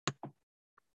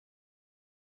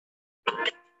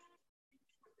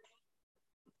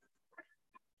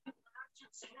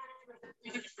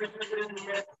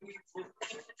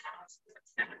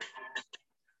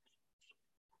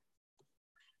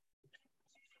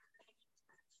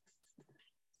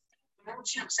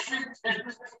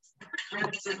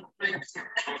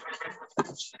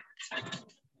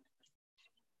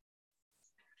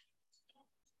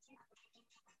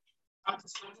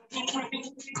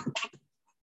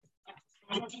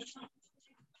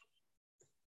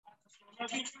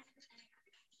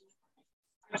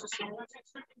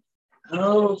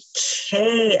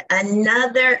Okay,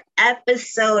 another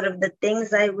episode of the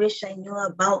things I wish I knew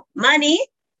about money.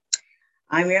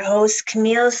 I'm your host,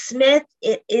 Camille Smith.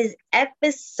 It is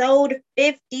episode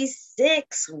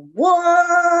 56.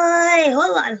 Why?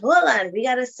 Hold on. We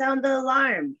got to sound the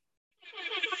alarm.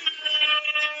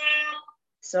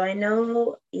 So I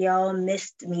know y'all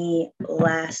missed me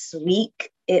last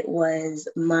week. It was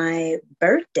my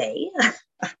birthday.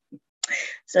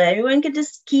 So everyone could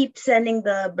just keep sending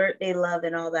the birthday love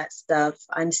and all that stuff.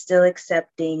 I'm still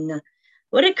accepting.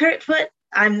 What did Kurt put?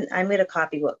 I'm gonna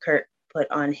copy what Kurt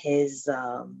put on his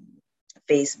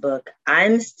Facebook.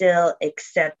 I'm still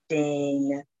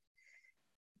accepting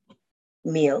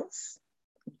meals,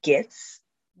 gifts,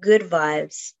 good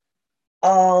vibes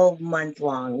all month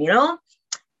long,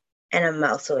 And I'm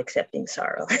also accepting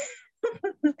sorrow.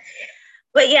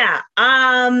 But yeah,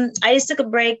 I just took a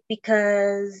break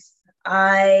because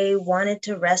I wanted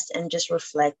to rest and just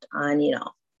reflect on,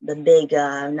 the big,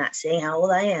 I'm not saying how old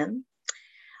I am,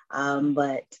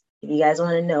 but if you guys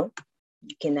want to know,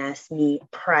 you can ask me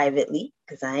privately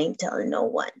because I ain't telling no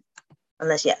one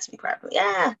unless you ask me privately.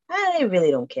 Yeah, I really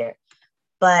don't care.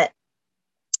 But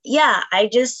yeah, I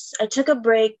took a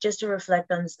break just to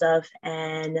reflect on stuff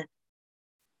and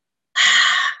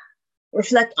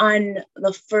reflect on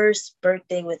the first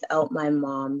birthday without my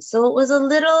mom. So it was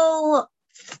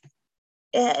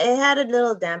it had a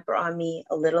little damper on me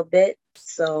a little bit.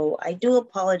 So I do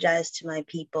apologize to my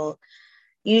people.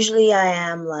 Usually I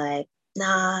am like,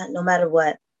 nah, no matter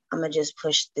what, I'm going to just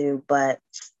push through. But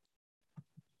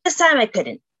this time I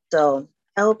couldn't. So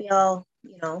I hope y'all,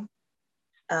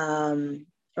 are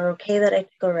okay that I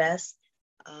took a rest.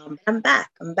 I'm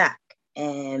back.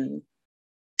 And,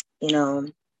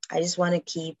 I just want to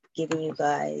keep giving you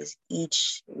guys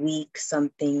each week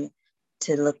something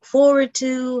to look forward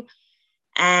to.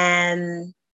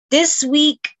 And this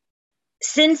week,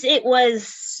 since it was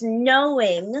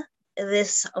snowing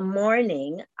this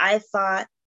morning, I thought,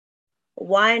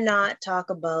 why not talk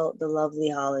about the lovely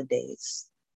holidays?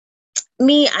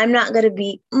 Me, I'm not going to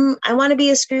be, I want to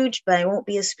be a Scrooge, but I won't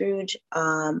be a Scrooge.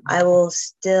 I will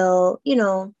still,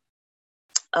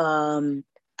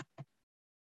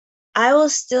 I will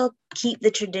still keep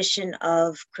the tradition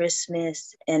of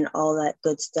Christmas and all that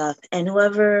good stuff. And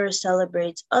whoever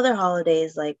celebrates other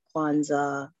holidays like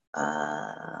Kwanzaa,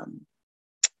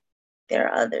 there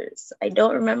are others. I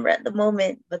don't remember at the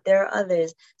moment, but there are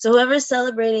others. So whoever's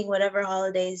celebrating whatever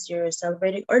holidays you're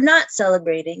celebrating or not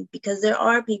celebrating, because there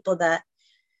are people that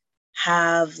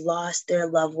have lost their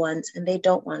loved ones and they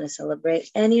don't want to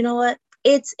celebrate. And you know what?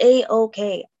 It's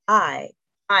a-okay. I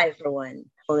for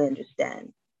one, totally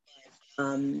understand.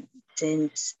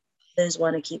 Since others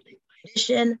want to keep the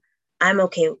tradition, I'm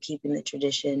okay with keeping the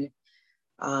tradition.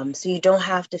 So you don't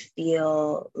have to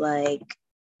feel like,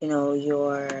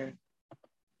 you're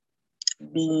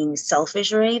being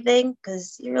selfish or anything,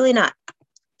 because you're really not.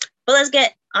 But let's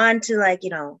get on to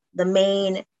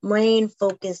the main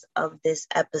focus of this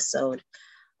episode.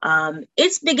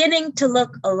 It's beginning to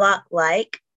look a lot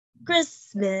like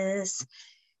Christmas.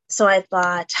 So I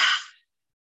thought,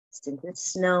 since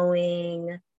it's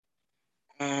snowing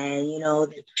and,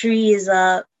 the tree is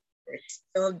up, we're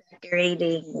still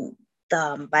decorating.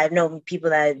 I've known people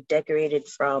that have decorated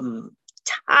from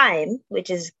time,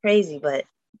 which is crazy, but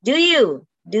do you,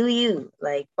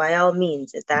 like, by all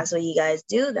means, if that's what you guys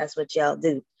do, that's what y'all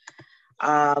do.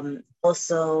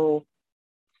 Also,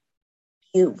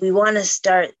 we want to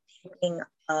start thinking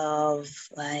of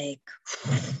like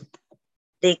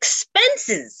the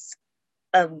expenses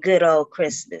of good old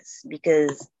Christmas,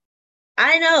 because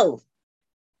I know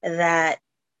that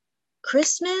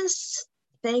Christmas,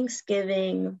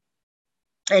 Thanksgiving,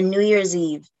 and New Year's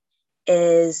Eve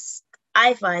is,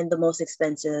 I find, the most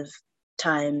expensive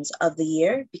times of the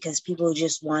year because people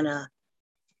just want to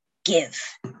give.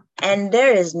 And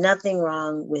there is nothing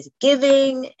wrong with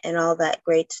giving and all that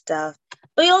great stuff.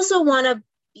 But you also want to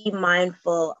be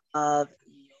mindful of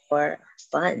your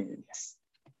funds,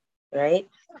 right?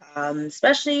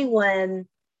 Especially when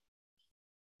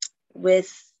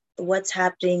with what's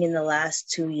happening in the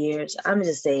last 2 years, I'm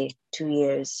just say 2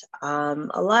 years, a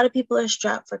lot of people are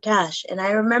strapped for cash. And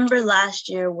I remember last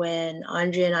year when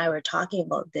Andrea and I were talking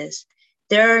about this,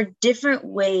 there are different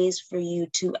ways for you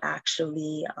to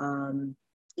actually,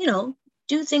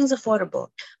 do things affordable.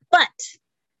 But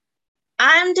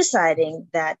I'm deciding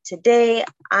that today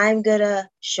I'm gonna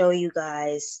show you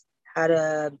guys how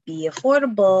to be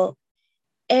affordable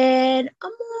and a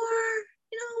more,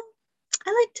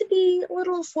 I like to be a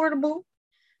little affordable.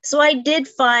 So I did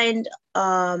find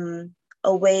a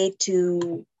way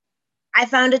to, I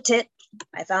found a tip.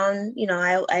 I found,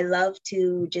 I love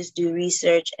to just do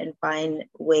research and find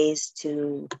ways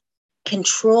to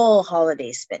control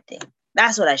holiday spending.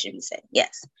 That's what I should be saying.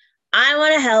 Yes. I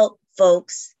want to help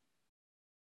folks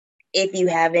if you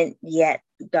haven't yet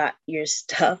got your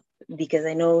stuff, because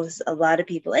I know a lot of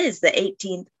people, it's the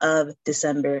 18th of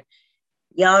December.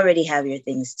 You already have your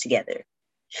things together.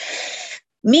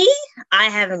 Me, I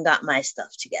haven't got my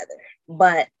stuff together.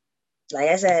 But like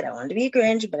I said, I wanted to be a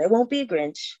Grinch, but I won't be a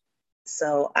Grinch.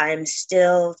 So I'm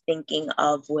still thinking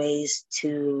of ways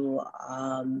to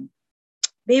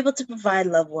be able to provide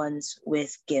loved ones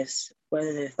with gifts,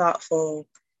 whether they're thoughtful,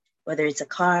 whether it's a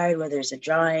card, whether it's a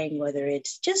drawing, whether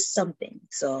it's just something.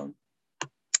 So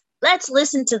let's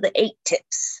listen to the 8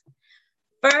 tips.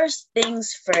 First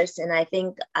things first, and I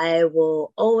think I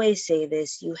will always say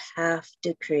this, you have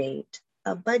to create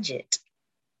a budget,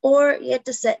 or you have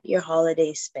to set your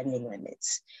holiday spending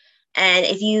limits. And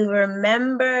if you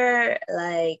remember,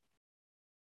 like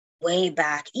way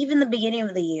back, even the beginning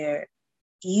of the year,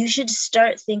 you should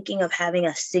start thinking of having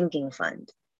a sinking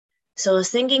fund. So a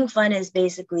sinking fund is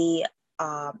basically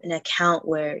an account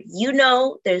where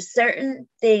there's certain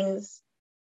things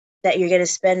that you're going to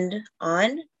spend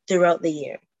on throughout the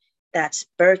year. That's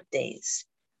birthdays,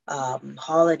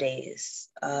 holidays,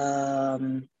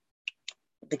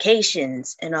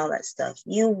 vacations, and all that stuff.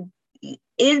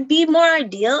 It'd be more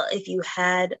ideal if you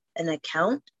had an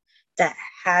account that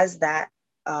has that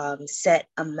set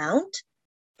amount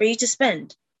for you to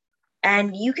spend.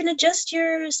 And you can adjust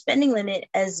your spending limit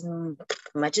as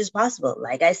much as possible.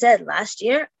 Like I said, last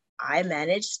year, I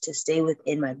managed to stay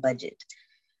within my budget.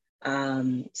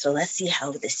 So let's see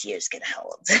how this year's gonna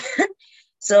hold.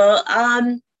 So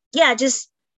just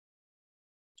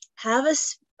have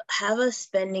a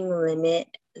spending limit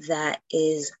that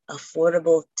is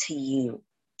affordable to you.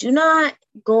 Do not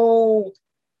go.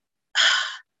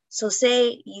 So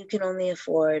say you can only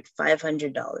afford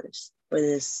 $500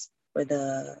 for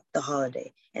the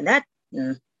holiday, and that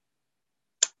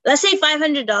let's say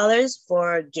 $500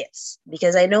 for gifts,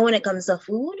 because I know when it comes to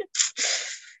food,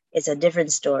 it's a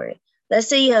different story. Let's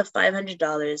say you have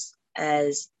 $500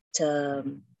 as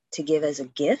to give as a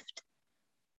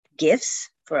gifts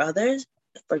for others,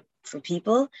 for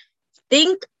people.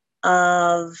 Think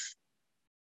of,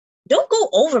 don't go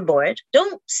overboard.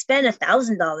 Don't spend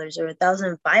 $1,000 or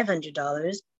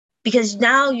 $1,500, because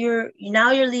now you're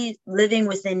living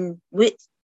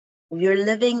you're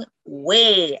living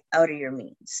way out of your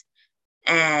means.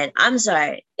 And I'm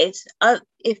sorry, it's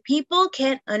if people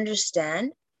can't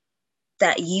understand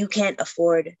that you can't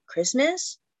afford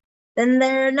Christmas, then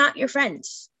they're not your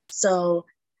friends. So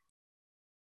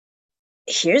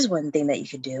here's one thing that you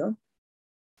could do.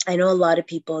 I know a lot of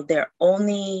people, they're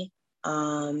only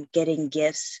getting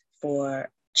gifts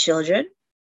for children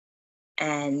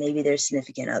and maybe their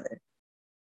significant other.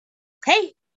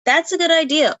 Hey, that's a good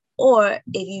idea. Or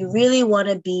if you really want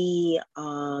to be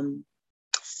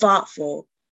thoughtful,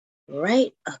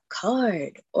 write a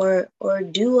card or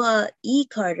do a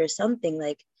e-card or something,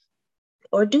 like,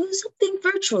 or do something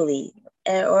virtually,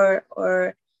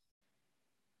 or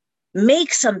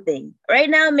make something. Right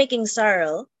now I'm making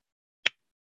sorrel.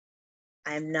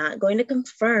 I'm not going to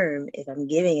confirm if I'm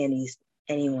giving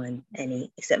anyone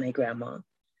any except my grandma,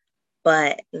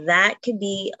 but that could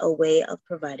be a way of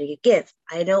providing a gift.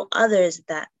 I know others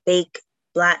that bake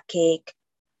black cake,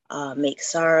 make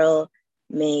sorrel,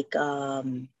 make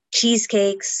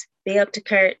cheesecakes. Big up to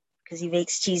Kurt, because he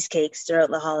makes cheesecakes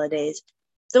throughout the holidays.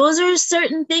 Those are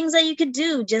certain things that you could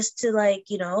do just to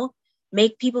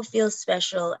make people feel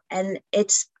special, and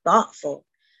it's thoughtful.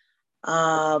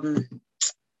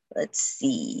 Let's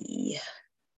see.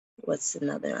 What's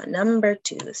another one? Number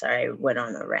 2. Sorry, I went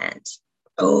on a rant.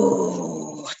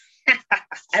 Oh,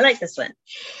 I like this one.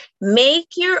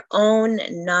 Make your own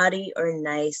naughty or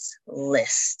nice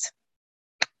list.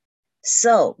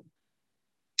 So,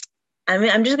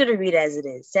 I'm just going to read it as it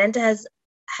is. Santa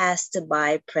has to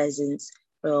buy presents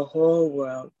for the whole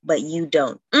world, but you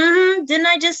don't. Didn't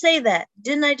I just say that?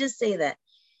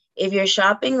 If your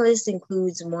shopping list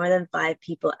includes more than 5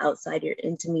 people outside your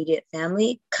intermediate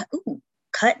family,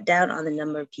 cut down on the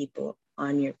number of people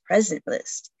on your present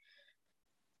list.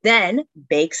 Then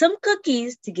bake some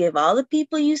cookies to give all the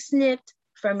people you snipped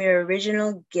from your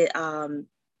original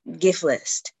gift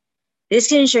list. This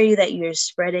can ensure you that you're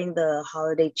spreading the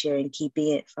holiday cheer and keeping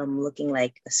it from looking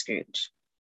like a Scrooge.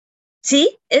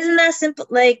 See, isn't that simple?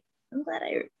 Like, I'm glad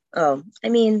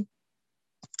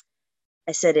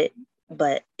I said it,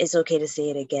 but it's okay to say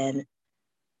it again.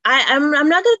 I'm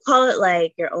not gonna call it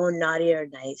like your own naughty or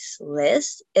nice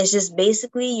list. It's just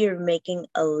basically you're making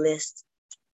a list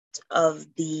of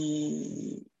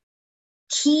the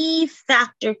key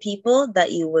factor people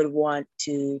that you would want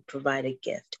to provide a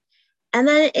gift. And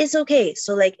then it's okay.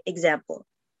 So like example,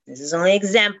 this is only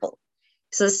example.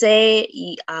 So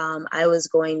say I was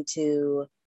going to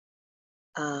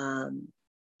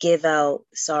give out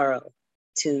sorrow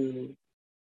to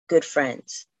good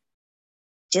friends.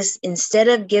 Just instead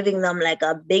of giving them like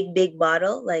a big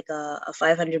bottle, like a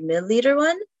 500 milliliter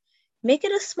one, make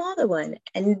it a smaller one.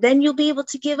 And then you'll be able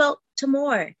to give out to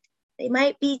more. They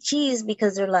might be cheese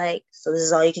because they're like, so this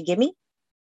is all you can give me?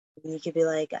 And you could be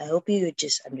like, I hope you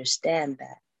just understand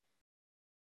that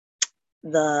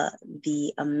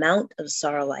the amount of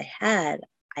sorrow I had,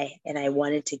 I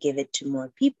wanted to give it to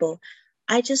more people.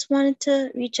 I just wanted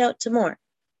to reach out to more.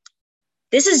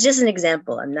 This is just an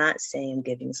example. I'm not saying I'm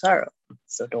giving sorrow.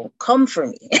 So don't come for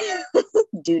me.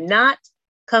 Do not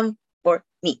come for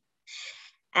me.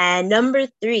 And number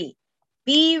 3,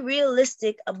 be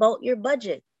realistic about your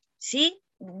budget. See,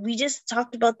 we just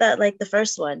talked about that like the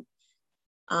first one.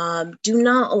 Do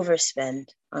not overspend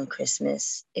on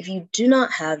Christmas. If you do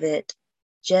not have it,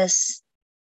 just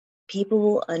people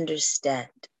will understand.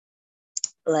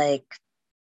 Like,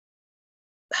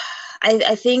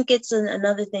 I think it's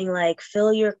another thing, like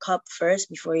fill your cup first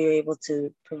before you're able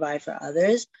to provide for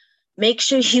others. Make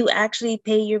sure you actually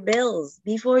pay your bills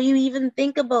before you even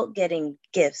think about getting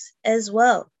gifts as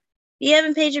well. If you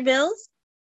haven't paid your bills,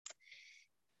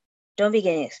 don't be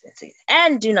getting expensive.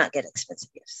 And do not get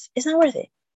expensive gifts. It's not worth it.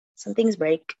 Some things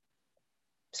break.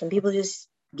 Some people just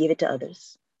give it to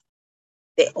others.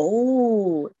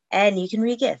 And you can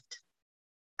re-gift.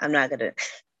 I'm not gonna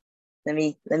let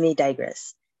me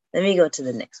digress. Let me go to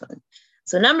the next one.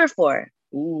 So number 4,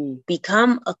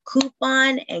 become a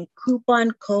coupon and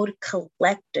coupon code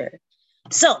collector.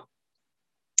 So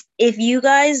if you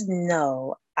guys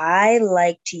know, I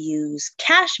like to use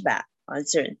cashback on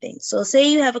certain things. So say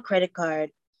you have a credit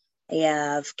card, you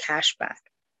have cashback.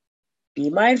 Be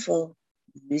mindful,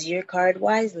 use your card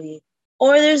wisely.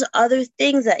 Or there's other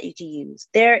things that you can use.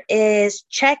 There is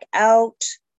Checkout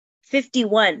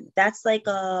 51. That's like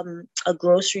a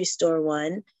grocery store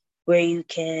one where you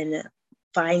can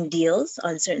find deals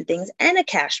on certain things and a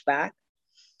cashback.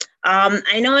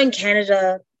 I know in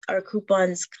Canada, our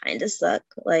coupons kind of suck.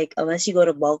 Like, unless you go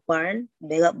to Bulk Barn,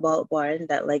 big up Bulk Barn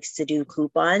that likes to do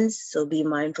coupons. So be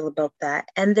mindful about that.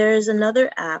 And there's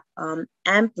another app,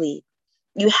 Ampli.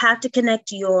 You have to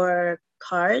connect your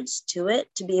cards to it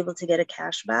to be able to get a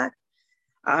cashback.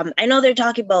 I know they're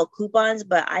talking about coupons,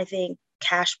 but I think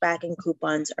cashback and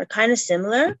coupons are kind of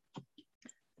similar.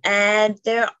 And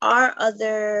there are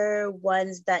other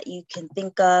ones that you can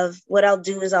think of. What I'll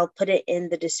do is I'll put it in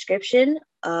the description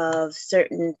of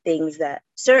certain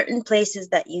places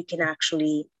that you can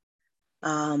actually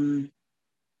find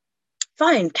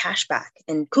cashback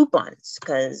and coupons,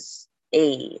 because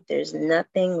there's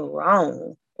nothing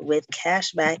wrong with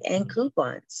cashback and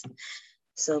coupons.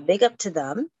 So big up to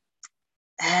them.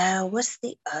 What's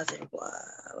the other one?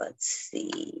 Let's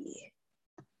see.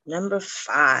 Number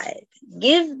 5,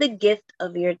 give the gift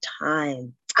of your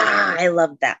time. I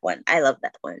love that one.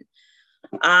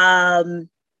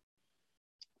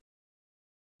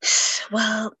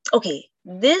 Well, okay.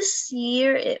 This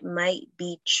year, it might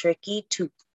be tricky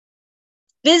to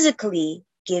physically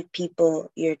give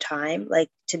people your time,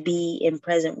 like to be in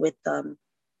present with them,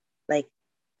 like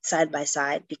side by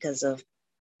side, because of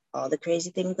all the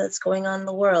crazy things that's going on in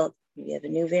the world. We have a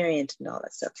new variant and all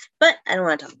that stuff. But I don't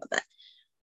want to talk about that.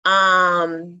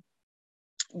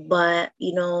 But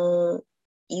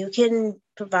you can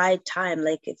provide time.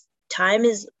 Like, if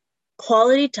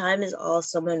quality time is all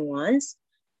someone wants,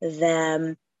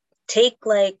 then take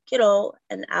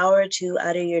an hour or 2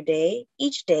 out of your day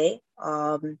each day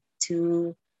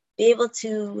to be able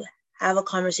to have a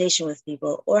conversation with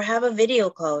people or have a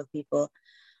video call with people.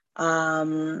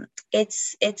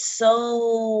 It's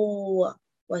so,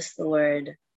 what's the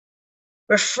word,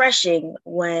 refreshing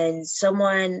when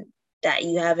someone that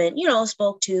you haven't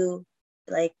spoke to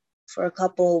like for a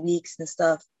couple of weeks and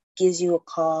stuff gives you a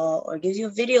call or gives you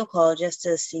a video call just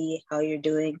to see how you're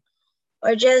doing,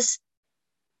 or just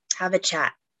have a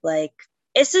chat. Like,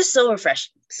 it's just so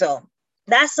refreshing. So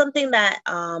that's something that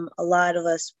a lot of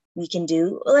us, we can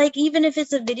do. Like, even if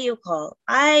it's a video call,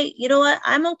 you know what,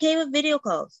 I'm okay with video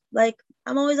calls. Like,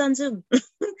 I'm always on Zoom.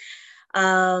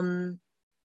 um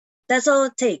that's all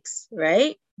it takes,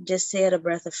 right? Just say it, a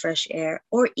breath of fresh air.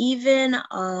 Or even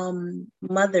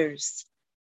mothers,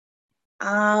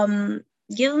 um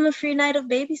give them a free night of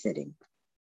babysitting,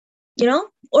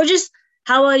 or just,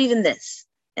 how about even this?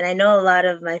 And I know a lot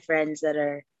of my friends that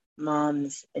are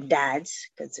moms and dads,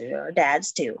 because there are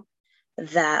dads too,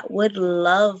 that would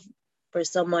love for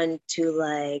someone to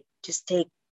like just take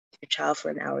your child for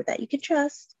an hour that you can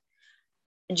trust,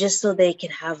 just so they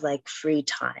can have like free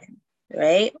time,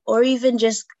 right? Or even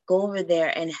just go over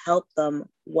there and help them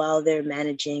while they're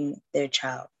managing their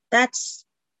child. That's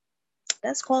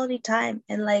quality time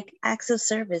and like acts of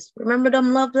service. Remember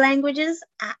them love languages?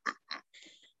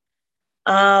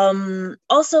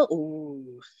 Also,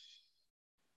 ooh,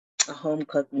 a home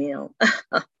cooked meal.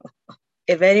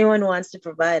 If anyone wants to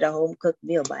provide a home cooked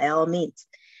meal, by all means.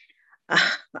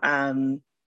 um,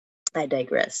 I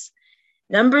digress.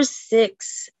 Number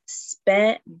 6,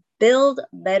 build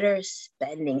better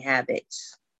spending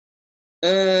habits.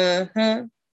 Mm-hmm.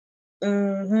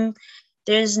 Mm-hmm.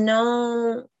 There's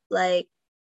no like,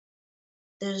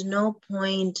 there's no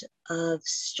point of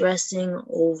stressing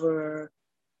over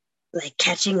like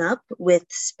catching up with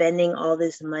spending all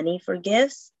this money for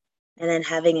gifts and then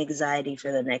having anxiety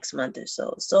for the next month or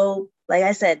so. So, like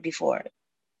I said before,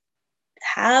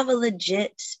 have a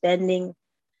legit spending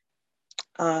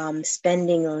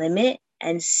limit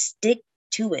and stick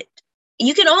to it.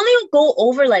 You can only go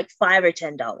over like $5 or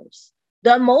 $10.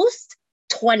 The most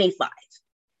 25.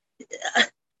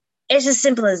 It's as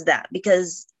simple as that,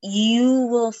 because you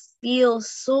will feel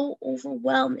so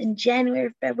overwhelmed in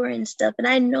January, February, and stuff. And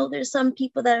I know there's some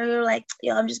people that are like,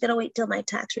 yo, I'm just going to wait till my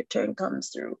tax return comes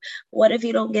through. What if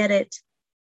you don't get it?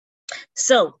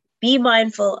 So be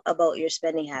mindful about your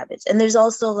spending habits. And there's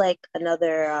also like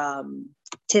another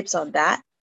tips on that.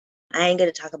 I ain't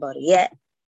going to talk about it yet,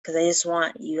 because I just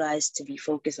want you guys to be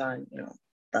focused on,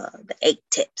 the 8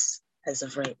 tips as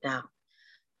of right now.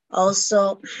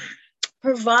 Also,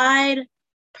 provide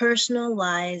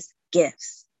personalized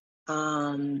gifts.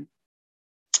 I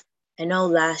know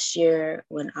last year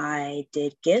when I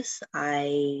did gifts,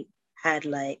 I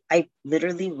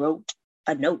literally wrote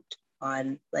a note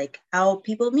on like how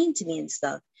people mean to me and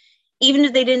stuff. Even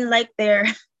if they didn't like their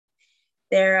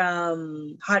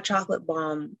hot chocolate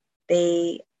bomb,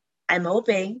 I'm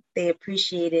hoping they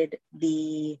appreciated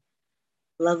the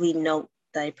lovely note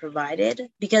that I provided,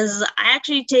 because I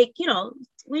actually take,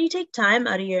 when you take time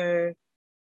out of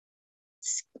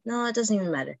no, it doesn't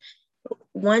even matter.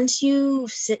 Once you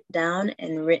sit down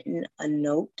and written a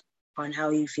note on how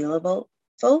you feel about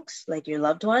folks, like your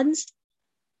loved ones,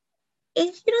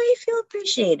 you feel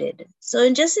appreciated.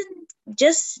 So just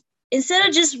instead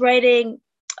of just writing,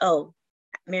 oh,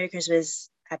 Merry Christmas,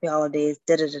 Happy Holidays,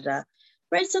 da da da da,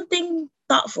 write something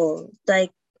thoughtful.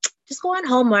 Like, just go on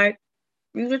Hallmark,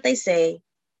 read what they say,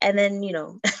 and then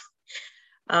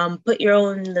put your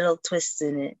own little twists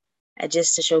in it,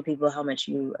 just to show people how much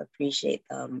you appreciate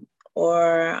them.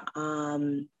 Or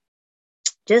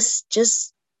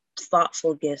just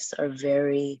thoughtful gifts are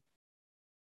very,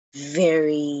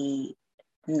 very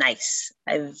nice.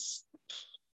 I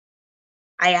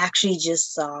actually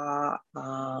just saw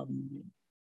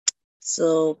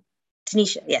so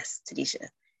Tanisha, yes, Tanisha,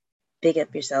 big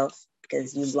up yourself,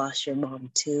 because you've lost your mom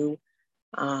too.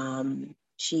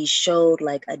 She showed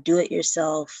like a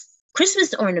do-it-yourself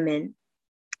Christmas ornament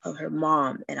of her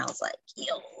mom, and I was like,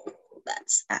 yo,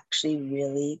 that's actually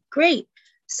really great.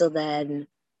 So then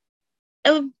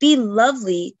it would be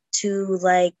lovely to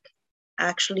like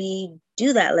actually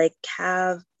do that, like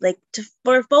have like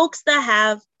for folks that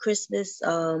have Christmas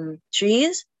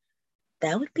trees,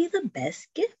 that would be the best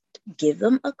gift. Give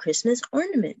them a Christmas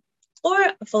ornament or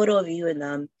a photo of you and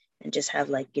them, and just have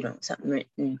like, something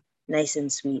written nice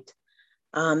and sweet.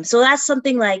 So that's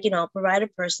something like, provide a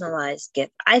personalized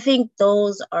gift. I think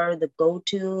those are the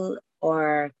go-to,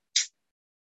 or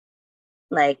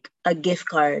like a gift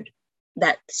card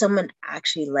that someone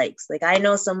actually likes. Like, I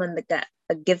know someone that got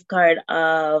a gift card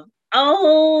of,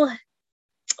 oh,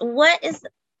 what is,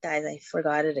 guys, I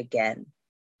forgot it again.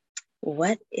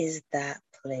 What is that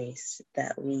place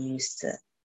that we used to,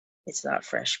 it's not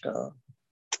Freshco.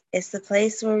 It's the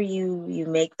place where you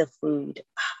make the food.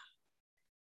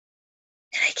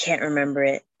 And I can't remember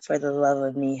it for the love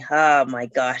of me. Oh my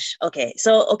gosh. Okay.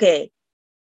 So,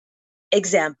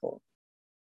 example.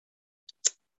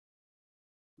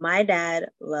 my dad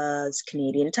loves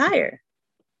Canadian Tire.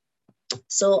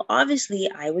 So obviously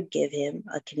I would give him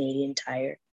a Canadian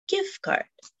Tire gift card.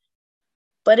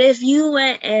 But if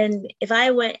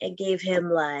I went and gave him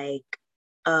like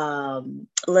La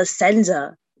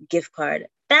Senza gift card,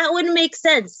 that wouldn't make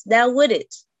sense. That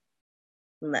wouldn't.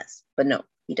 But no,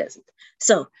 he doesn't.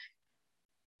 So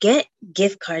get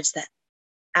gift cards that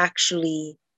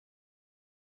actually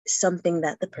something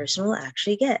that the person will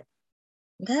actually get.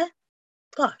 Okay?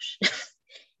 Gosh.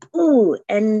 Ooh,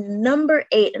 and number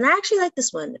 8, and I actually like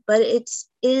this one, but it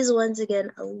is once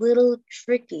again a little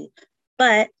tricky.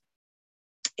 But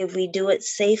if we do it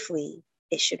safely,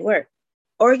 it should work.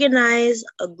 Organize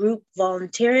a group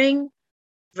volunteering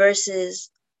versus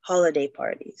holiday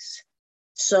parties.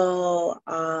 So,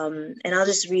 and I'll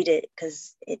just read it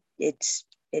because it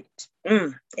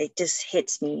just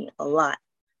hits me a lot.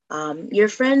 Your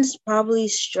friend's probably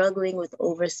struggling with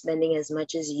overspending as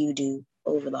much as you do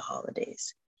over the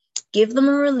holidays. Give them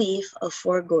a relief of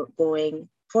foregoing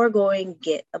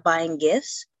buying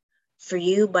gifts for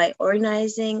you by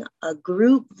organizing a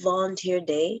group volunteer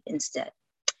day instead.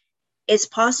 It's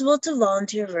possible to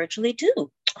volunteer virtually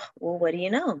too. Well, what do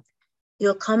you know?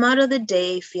 You'll come out of the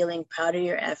day feeling proud of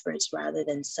your efforts rather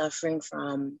than suffering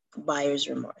from buyer's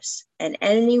remorse. And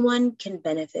anyone can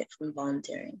benefit from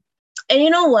volunteering. And you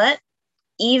know what?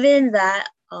 Even that,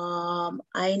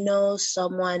 I know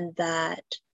someone that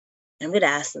I'm going to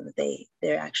ask them if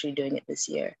they're actually doing it this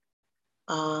year.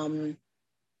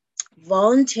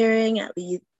 Volunteering at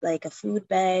least like a food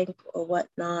bank or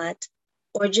whatnot,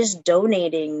 or just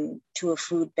donating to a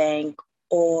food bank,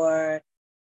 or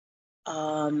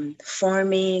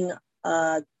forming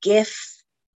a gift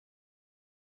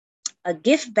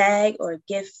bag or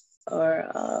gift,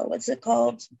 or what's it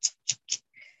called?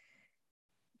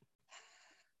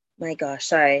 My gosh,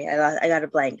 sorry, I got a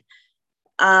blank.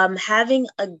 Having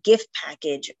a gift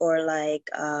package or like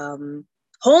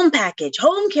home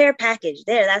care package.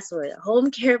 There, that's the word.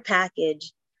 Home care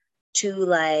package to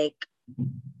like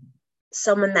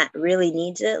someone that really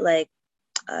needs it, like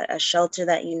a shelter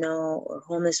that you know, or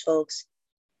homeless folks.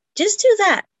 Just do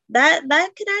that. That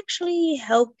could actually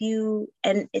help you,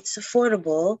 and it's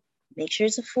affordable. Make sure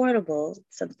it's affordable,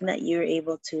 something that you're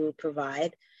able to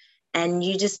provide, and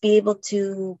you just be able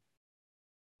to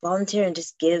volunteer and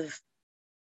just give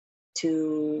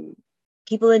to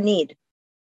people in need.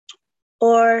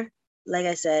 Or, like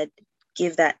I said,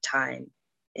 give that time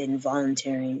in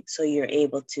volunteering so you're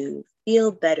able to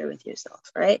feel better with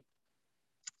yourself, right?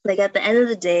 Like at the end of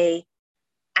the day,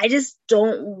 I just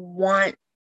don't want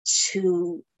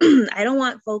I don't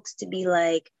want folks to be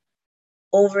like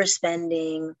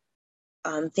overspending,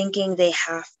 thinking they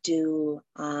have to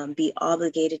be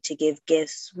obligated to give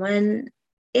gifts when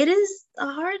it is a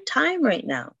hard time right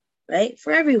now, right?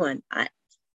 For everyone. I'm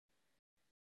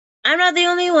not the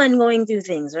only one going through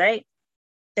things, right?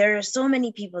 There are so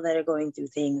many people that are going through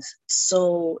things.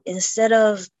 So instead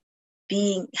of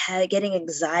getting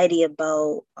anxiety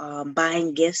about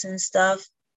buying gifts and stuff,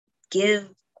 give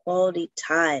quality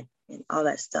time and all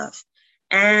that stuff.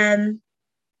 And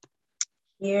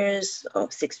here's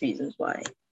 6 reasons why.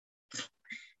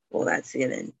 Well, that's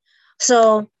given.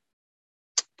 So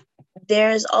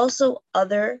there's also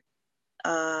other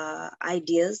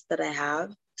ideas that I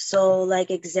have. So,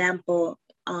 like example,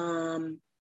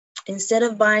 instead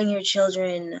of buying your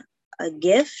children a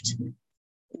gift,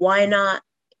 why not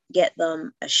get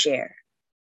them a share?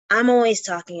 I'm always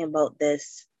talking about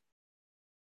this.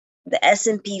 The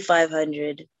S&P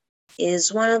 500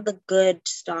 is one of the good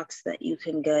stocks that you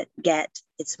can get.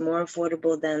 It's more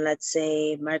affordable than, let's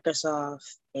say,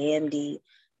 Microsoft, AMD,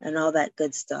 and all that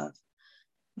good stuff.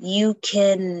 You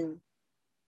can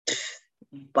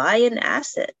buy an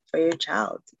asset for your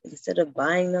child instead of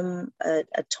buying them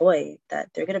a toy that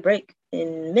they're going to break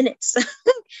in minutes.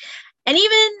 And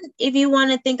even if you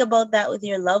want to think about that with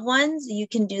your loved ones, you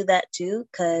can do that too,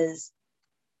 because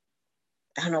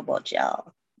I don't know about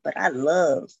y'all, but I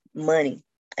love money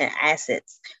and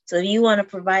assets. So if you want to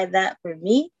provide that for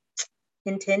me,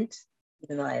 hint, hint,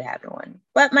 even though I have one,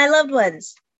 but my loved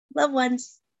ones,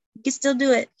 you can still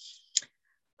do it.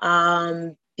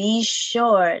 Be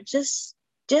sure, just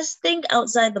think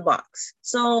outside the box.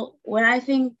 So when I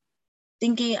think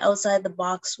thinking outside the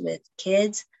box with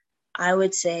kids, I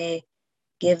would say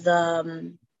give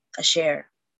them a share,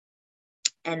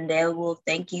 and they will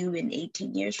thank you in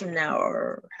 18 years from now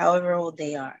or however old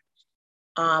they are.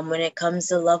 When it comes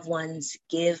to loved ones,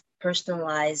 give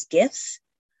personalized gifts.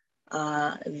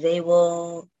 They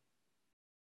will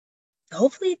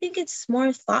hopefully think it's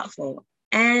more thoughtful.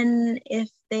 And if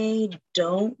they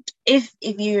don't, if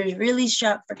you're really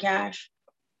strapped for cash,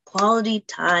 Quality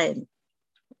time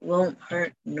won't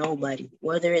hurt nobody,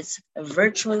 whether it's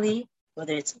virtually,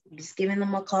 whether it's just giving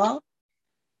them a call,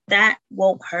 that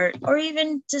won't hurt, or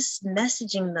even just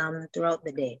messaging them throughout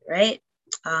the day, right?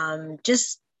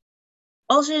 Just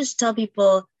also just tell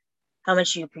people how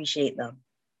much you appreciate them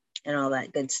and all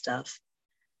that good stuff.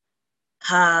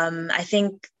 I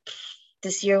think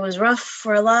this year was rough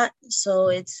for a lot, so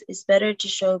it's better to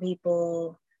show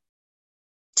people,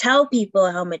 tell people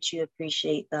how much you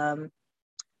appreciate them,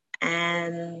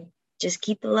 and just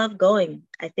keep the love going.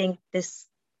 I think this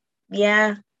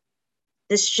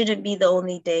shouldn't be the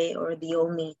only day or the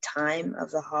only time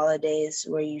of the holidays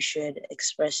where you should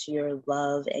express your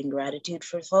love and gratitude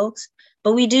for folks.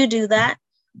 But we do that.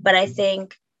 But I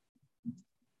think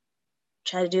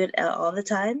try to do it all the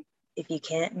time if you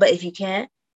can't. But if you can't,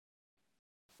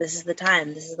 this is the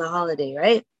time. This is the holiday,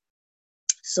 right?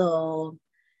 So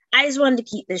I just wanted to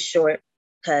keep this short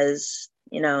because,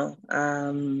 I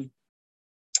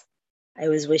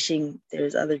was wishing there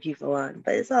was other people on,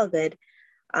 but it's all good.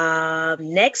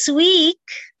 Next week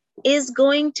is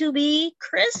going to be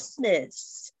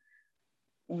Christmas.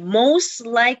 Most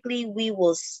likely we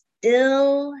will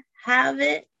still have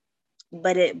it,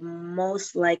 but it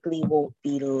most likely won't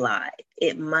be live.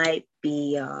 It might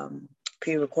be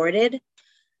pre-recorded.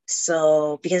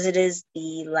 So because it is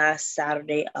the last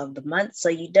Saturday of the month, so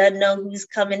you don't know who's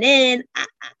coming in.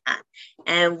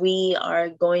 And we are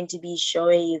going to be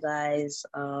showing you guys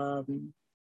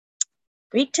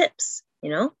great tips,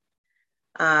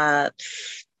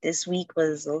 this week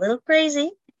was a little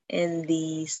crazy in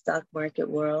the stock market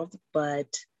world,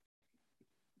 but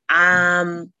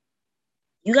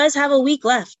you guys have a week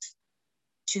left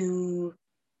to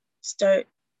start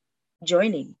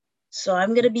joining. So I'm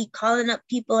going to be calling up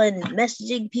people and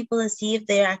messaging people to see if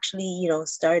they're actually,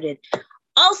 started.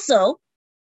 Also,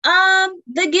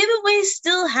 the giveaway is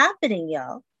still happening,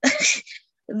 y'all.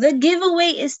 The giveaway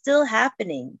is still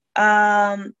happening.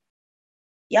 Y'all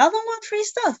don't want free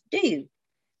stuff, do you?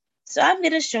 So I'm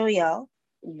going to show y'all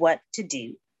what to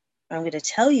do. I'm going to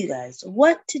tell you guys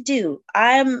what to do.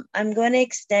 I'm going to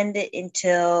extend it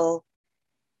until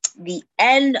the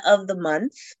end of the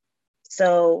month.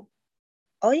 So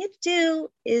all you have to do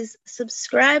is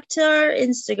subscribe to our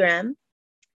Instagram,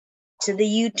 to the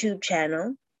YouTube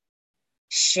channel,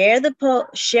 share the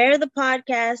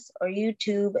podcast or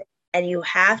YouTube, and you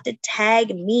have to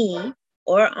tag me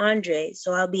or Andre,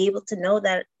 so I'll be able to know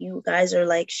that you guys are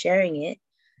like sharing it.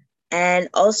 And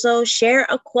also share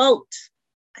a quote.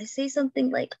 I say something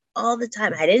like all the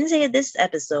time. I didn't say it this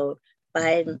episode,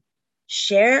 but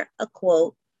share a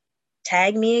quote,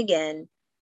 tag me again,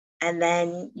 and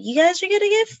then you guys are going to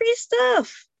get free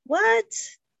stuff. What?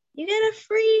 You get a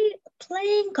free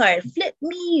playing card. Flip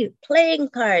me playing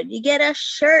card. You get a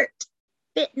shirt.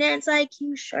 Fitness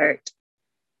IQ shirt.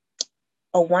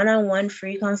 A one-on-one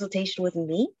free consultation with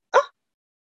me. Oh,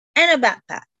 and a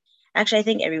backpack. Actually, I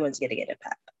think everyone's going to get a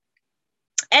backpack.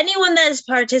 Anyone that has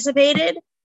participated,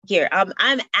 here,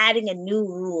 I'm adding a new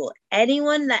rule.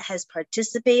 Anyone that has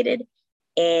participated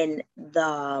in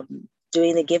the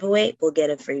doing the giveaway will get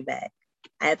a free bag.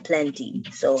 I have plenty,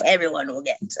 so everyone will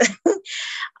get.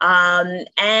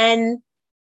 And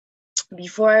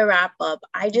before I wrap up,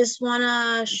 I just want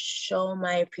to show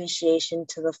my appreciation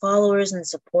to the followers and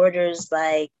supporters.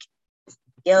 Like,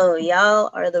 yo, y'all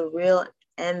are the real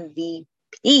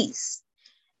MVPs.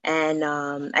 And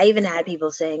I even had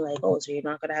people saying like, oh, so you're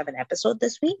not going to have an episode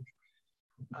this week?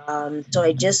 So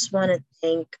I just want to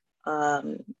thank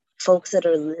folks that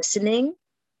are listening,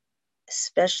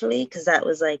 especially because that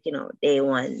was like, day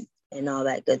one and all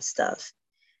that good stuff.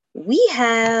 We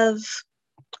are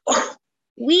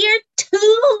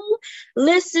 2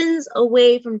 listens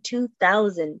away from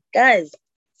 2,000. Guys,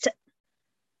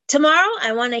 tomorrow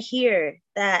I want to hear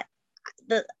that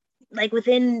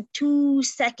within 2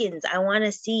 seconds, I want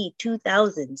to see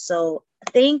 2,000. So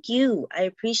thank you. I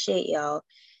appreciate y'all.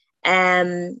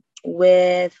 And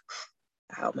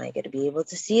how am I going to be able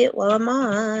to see it while I'm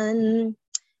on?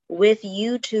 With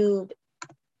YouTube,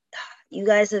 you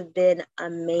guys have been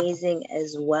amazing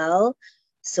as well.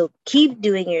 So keep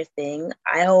doing your thing.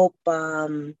 I hope,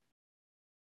 I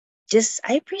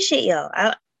appreciate y'all.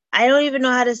 I don't even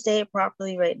know how to say it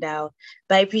properly right now,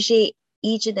 but I appreciate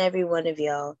each and every one of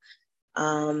y'all.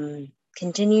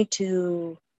 Continue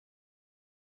to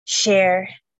share,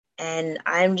 and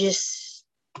Andre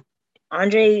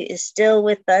is still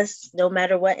with us no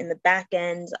matter what in the back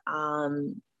end.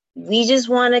 We just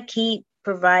want to keep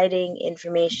providing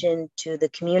information to the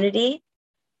community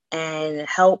and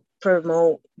help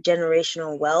promote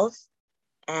generational wealth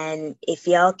And if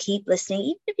y'all keep listening,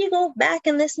 even if you go back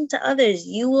and listen to others,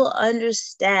 you will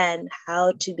understand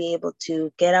how to be able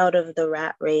to get out of the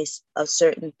rat race of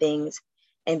certain things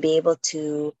and be able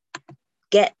to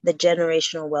get the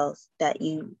generational wealth that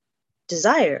you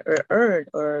desire or earn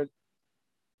or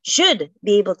should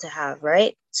be able to have,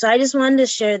 right? So I just wanted to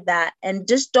share that. And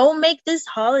just don't make this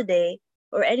holiday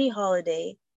or any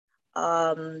holiday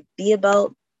be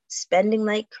about spending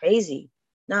like crazy.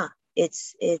 Nah,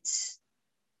 it's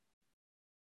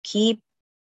keep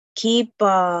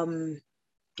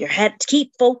your head,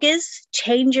 keep focused,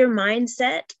 change your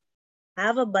mindset,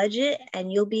 have a budget,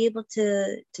 and you'll be able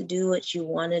to do what you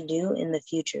want to do in the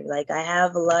future. Like I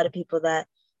have a lot of people that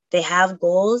they have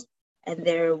goals and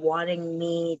they're wanting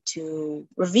me to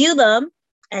review them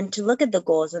and to look at the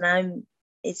goals, and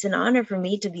it's an honor for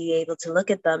me to be able to look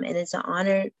at them, and it's an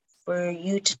honor for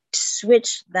you to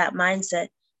switch that mindset,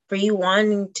 for you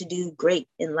wanting to do great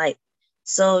in life.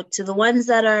 So to the ones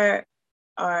that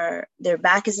are their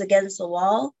back is against the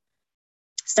wall,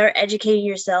 start educating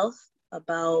yourself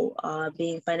about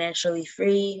being financially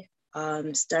free.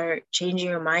 Start changing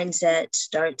your mindset,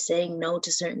 start saying no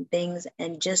to certain things,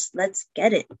 and just let's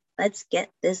get it. Let's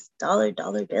get this dollar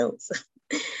bills.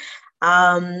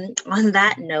 On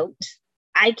that note,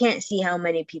 I can't see how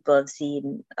many people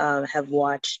have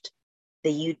watched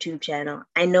the YouTube channel.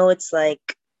 I know it's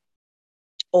like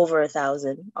over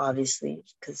 1,000, obviously,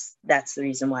 because that's the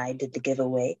reason why I did the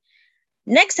giveaway.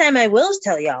 Next time I will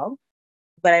tell y'all,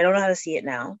 but I don't know how to see it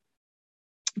now.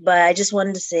 But I just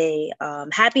wanted to say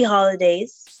happy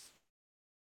holidays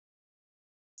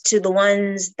to the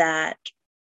ones that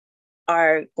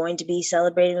are going to be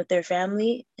celebrating with their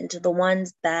family, and to the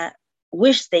ones that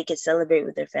wish they could celebrate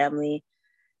with their family.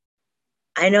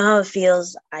 I know how it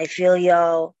feels. I feel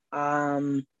y'all.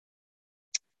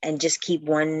 And just keep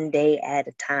one day at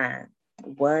a time.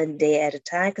 One day at a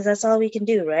time, because that's all we can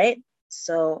do, right?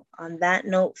 So on that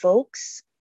note, folks,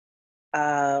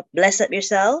 bless up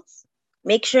yourself.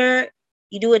 Make sure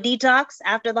you do a detox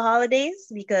after the holidays,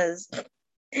 because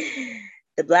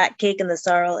the black cake and the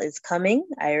sorrel is coming.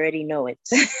 I already know it.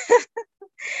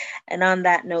 And on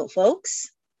that note, folks.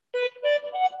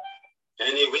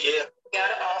 Anyway,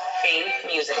 got off theme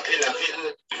music.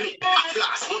 Flip,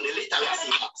 flux, money,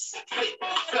 literacy box. Flip,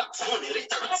 flux, money,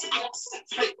 literacy box.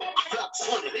 Flip, flux,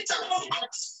 money, literacy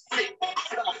box. Flip,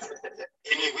 flux.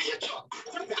 Anyway, you talk.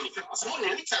 Flux, money,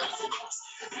 literacy box.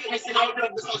 Fitness in our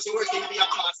blood because you're working via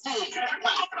class.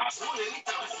 Flux, money,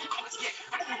 literacy box. Yeah,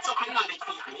 put up in knowledge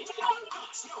for you.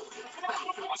 Flux,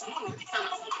 money,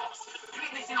 literacy box.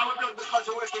 Fitness in our blood because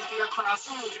you're working via class.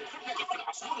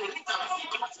 Flux, money, literacy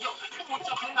box. Yo, put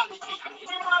up in knowledge for you.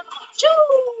 Choo!